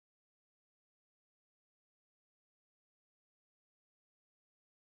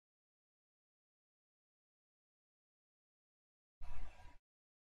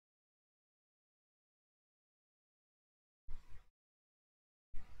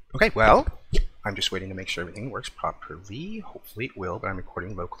Okay, well, I'm just waiting to make sure everything works properly. Hopefully it will, but I'm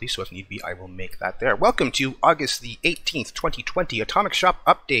recording locally, so if need be, I will make that there. Welcome to August the 18th, 2020, Atomic Shop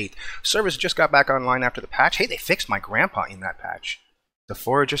Update. Servers just got back online after the patch. Hey, they fixed my grandpa in that patch. The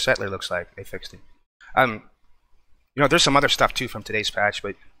Forager Settler looks like they fixed it. You know, there's some other stuff too from today's patch,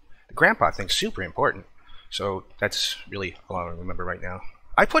 but the grandpa thing's super important. So that's really all I remember right now.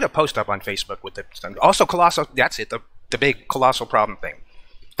 I put a post up on Facebook with the also Colossal. That's it, the big Colossal problem thing.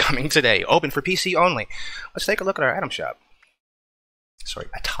 Coming today, open for PC only. Let's take a look at our Atom Shop. Sorry,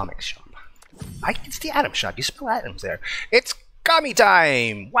 Atomic Shop. It's the Atom Shop. You spell atoms there. It's Commie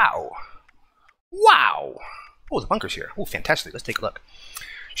time! Wow. Wow! Oh, the bunker's here. Oh, fantastic. Let's take a look.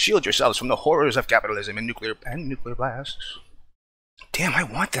 Shield yourselves from the horrors of capitalism and nuclear blasts. Damn, I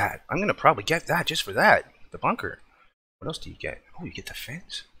want that. I'm gonna probably get that just for that. The bunker. What else do you get? Oh, you get the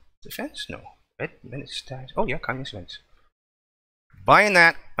fence. The fence? No. Red Menace Stash. Oh yeah, Communist fence. Buying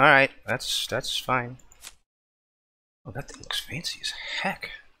that. Alright, that's fine. Oh, that thing looks fancy as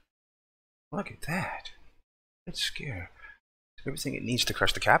heck. Look at that. Good scare. Everything it needs to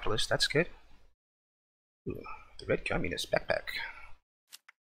crush the capitalist. That's good. Ooh, the red communist backpack.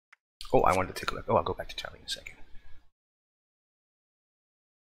 Oh, I wanted to take a look. Oh, I'll go back to Charlie in a second.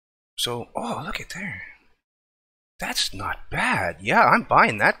 So, oh, look at there. That's not bad. Yeah, I'm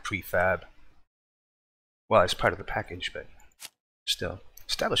buying that prefab. Well, it's part of the package, but still.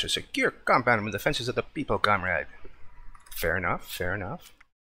 Establish a secure compound with the defenses of the people, comrade. Fair enough, fair enough.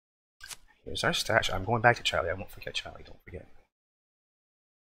 Here's our stash. I'm going back to Charlie. I won't forget Charlie, don't forget.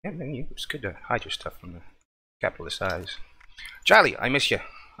 Yeah, man, it's good to hide your stuff from the capitalist eyes. Charlie, I miss you.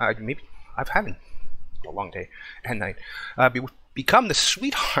 Maybe I've had a long day and night. Become the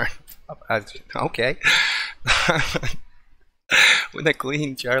sweetheart. Okay. With a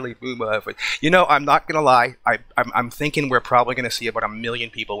clean Charlie Boom outfit. You know, I'm not gonna lie. I'm thinking we're probably gonna see about 1 million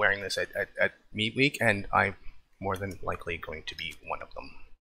people wearing this at Meat Week, and I'm more than likely going to be one of them.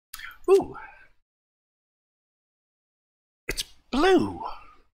 Ooh, it's blue.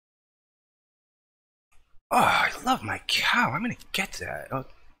 Oh, I love my cow. I'm gonna get that. Oh,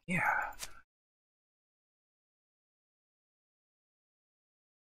 yeah.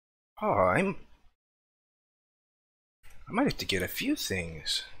 Oh, I might have to get a few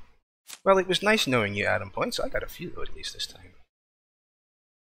things. Well, it was nice knowing you, Adam Point, so I got a few at least this time.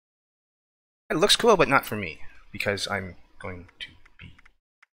 It looks cool, but not for me, because I'm going to be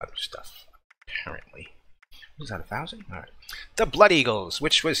other stuff, apparently. Was that 1,000? Alright. The Blood Eagles,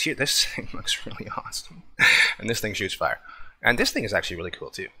 which was here. This thing looks really awesome. And this thing shoots fire. And this thing is actually really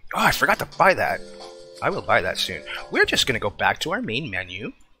cool, too. Oh, I forgot to buy that. I will buy that soon. We're just going to go back to our main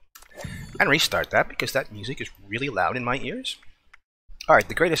menu and restart that because that music is really loud in my ears. Alright,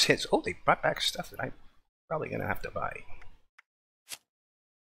 the greatest hits. Oh, they brought back stuff that I'm probably going to have to buy.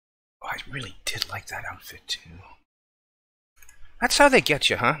 Oh, I really did like that outfit, too. That's how they get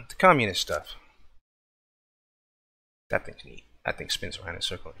you, huh? The communist stuff. That thing's neat. That thing spins around in a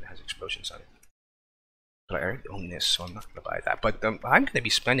circle and has explosions on it. But I already own this, so I'm not going to buy that. But I'm going to be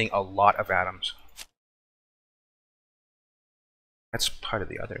spending a lot of atoms. That's part of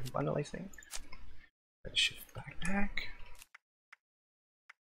the other bundle, I think. Red shift backpack.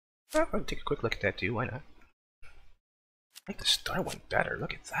 Oh, I'll take a quick look at that too. Why not? I like the star one better.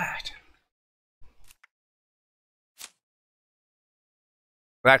 Look at that.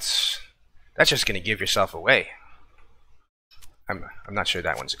 That's just going to give yourself away. I'm not sure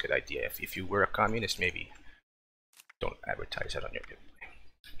that one's a good idea. If you were a communist, maybe don't advertise that on your giveaway.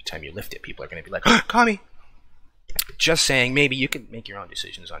 Every time you lift it, people are going to be like, oh, commie! Just saying, maybe you can make your own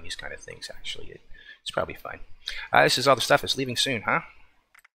decisions on these kind of things, actually. It's probably fine. This is all the stuff that's leaving soon, huh?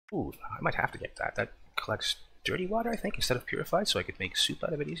 Ooh, I might have to get that. That collects dirty water, I think, instead of purified, so I could make soup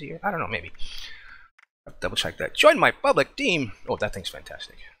out of it easier. I don't know, maybe. I'll double check that. Join my public team! Oh, that thing's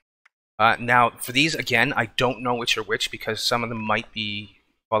fantastic. Now, for these, again, I don't know which are which because some of them might be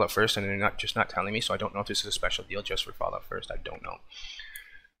Fallout First and they're not telling me, so I don't know if this is a special deal just for Fallout First. I don't know.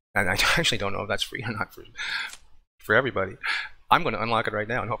 And I actually don't know if that's free or not for everybody. I'm going to unlock it right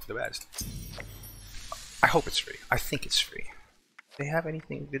now and hope for the best. I hope it's free. I think it's free. Do they have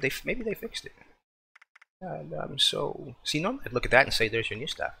anything? Maybe they fixed it. So, see, normally I'd look at that and say, there's your new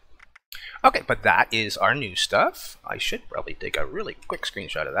stuff. Okay, but that is our new stuff. I should probably take a really quick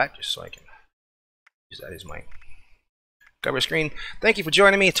screenshot of that just so I can use that as my cover screen. Thank you for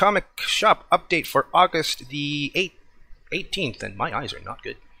joining me. Atomic Shop update for August the 18th, and my eyes are not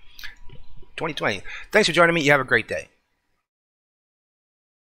good. 2020. Thanks for joining me. You have a great day.